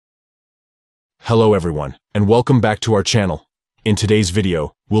Hello everyone, and welcome back to our channel. In today's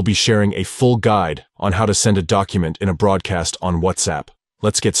video, we'll be sharing a full guide on how to send a document in a broadcast on WhatsApp.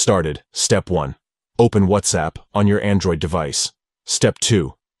 Let's get started. Step 1. Open WhatsApp on your Android device. Step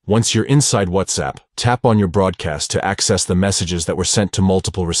 2. Once you're inside WhatsApp, tap on your broadcast to access the messages that were sent to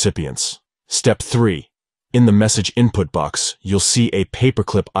multiple recipients. Step 3. In the message input box, you'll see a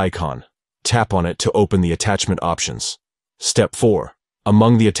paperclip icon. Tap on it to open the attachment options. Step 4.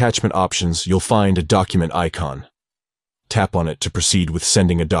 Among the attachment options, you'll find a document icon. Tap on it to proceed with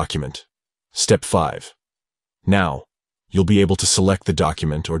sending a document. Step 5. Now, you'll be able to select the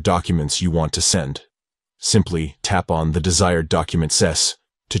document or documents you want to send. Simply tap on the desired documents S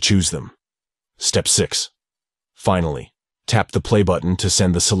to choose them. Step 6. Finally, tap the play button to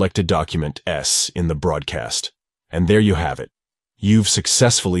send the selected document S in the broadcast. And there you have it. You've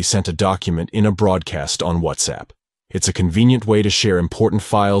successfully sent a document in a broadcast on WhatsApp. It's a convenient way to share important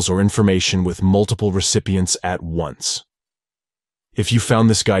files or information with multiple recipients at once. If you found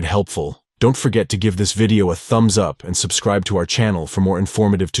this guide helpful, don't forget to give this video a thumbs up and subscribe to our channel for more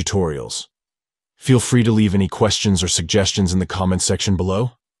informative tutorials. Feel free to leave any questions or suggestions in the comments section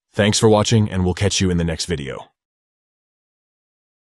below. Thanks for watching, and we'll catch you in the next video.